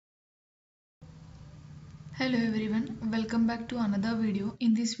Hello everyone, welcome back to another video.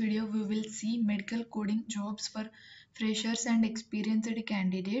 In this video, we will see medical coding jobs for freshers and experienced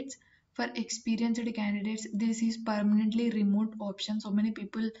candidates. For experienced candidates, this is permanently remote option. So many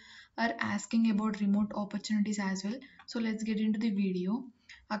people are asking about remote opportunities as well. So let's get into the video.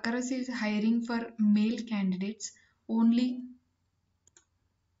 Akaras is hiring for male candidates, only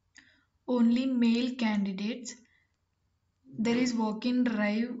only male candidates. There is walk-in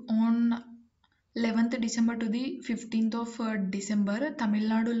drive on 11th December to the 15th of December, Tamil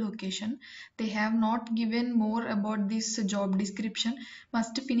Nadu location. They have not given more about this job description.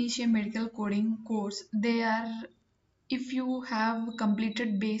 Must finish a medical coding course. They are, if you have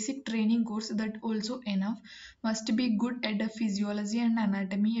completed basic training course, that also enough. Must be good at the physiology and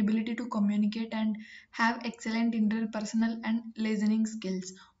anatomy, ability to communicate and have excellent interpersonal and listening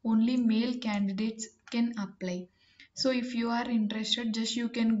skills. Only male candidates can apply. So if you are interested, just you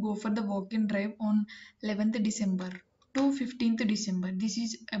can go for the walk-in drive on 11th December to 15th December. This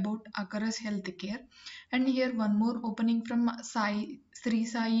is about Akaras Healthcare. And here one more opening from Sri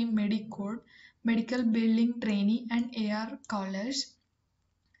Sai Medicode, Medical Building Trainee and AR Callers.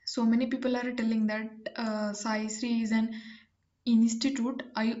 So many people are telling that Sai Sri is an institute.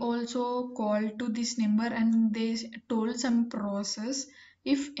 I also called to this number and they told some process.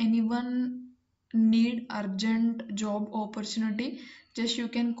 If anyone need urgent job opportunity, just you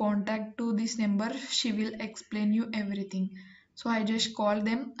can contact to this number. She will explain you everything. So I just call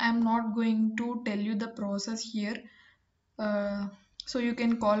them. I'm not going to tell you the process here. uh, so you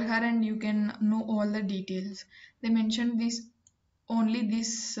can call her and you can know all the details. They mentioned this only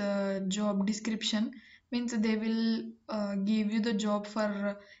this job description, means they will give you the job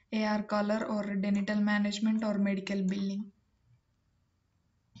for AR color or dental management or medical billing.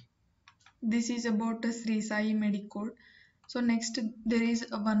 This is about the Sri Sai Medicode. So next there is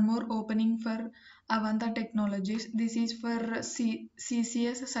one more opening for Avanta Technologies. This is for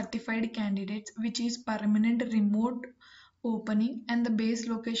CCS certified candidates, which is permanent remote opening and the base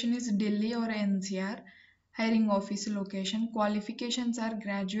location is Delhi or NCR. Hiring office location. Qualifications are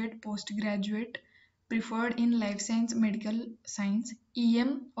graduate, postgraduate, preferred in life science, medical science,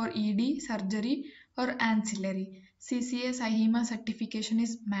 EM or ED, surgery or ancillary. CCS IHIMA certification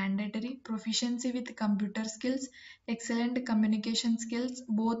is mandatory. Proficiency with computer skills, excellent communication skills,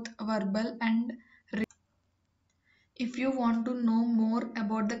 both verbal and written. If you want to know more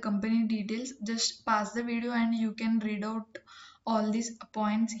about the company details, just pause the video and you can read out all these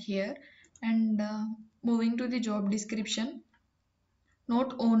points here. And moving to the job description,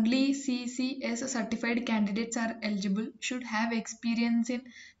 not only CCS certified candidates are eligible, should have experience in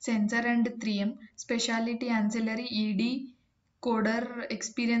sensor and 3M, specialty ancillary ED, coder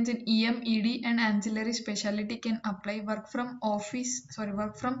experience in EM, ED and ancillary specialty can apply. Work from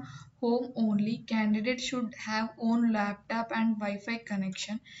home only. Candidate should have own laptop and Wi-Fi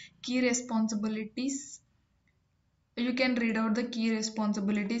connection. Key responsibilities, you can read out the key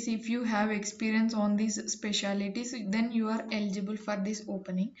responsibilities. If you have experience on these specialities, then you are eligible for this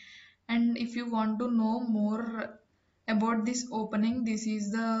opening. And if you want to know more about this opening, this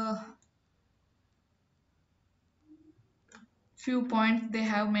is the few points they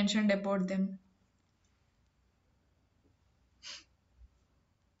have mentioned about them.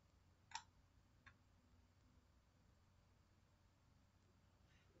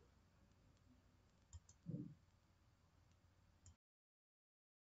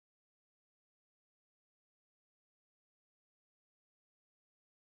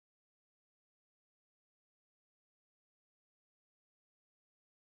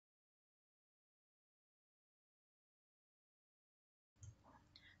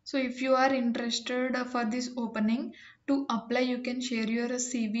 So if you are interested for this opening, to apply you can share your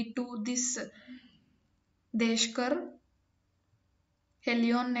CV to this Deshkar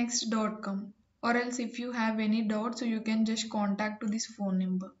helionnext.com, or else if you have any doubts, so you can just contact to this phone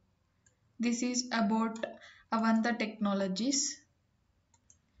number. This is about Avanta Technologies.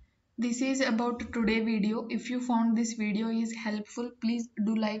 This is about today video. If you found this video is helpful, please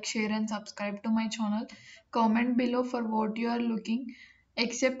do like, share and subscribe to my channel. Comment below for what you are looking.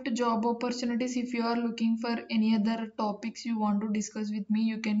 Except job opportunities, if you are looking for any other topics you want to discuss with me,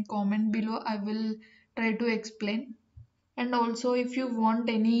 you can comment below. I will try to explain. And also if you want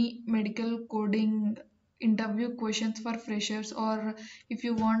any medical coding interview questions for freshers, or if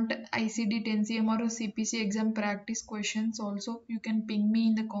you want ICD 10CM or CPC exam practice questions, also you can ping me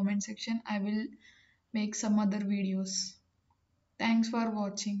in the comment section. I will make some other videos. Thanks for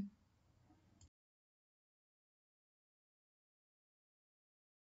watching.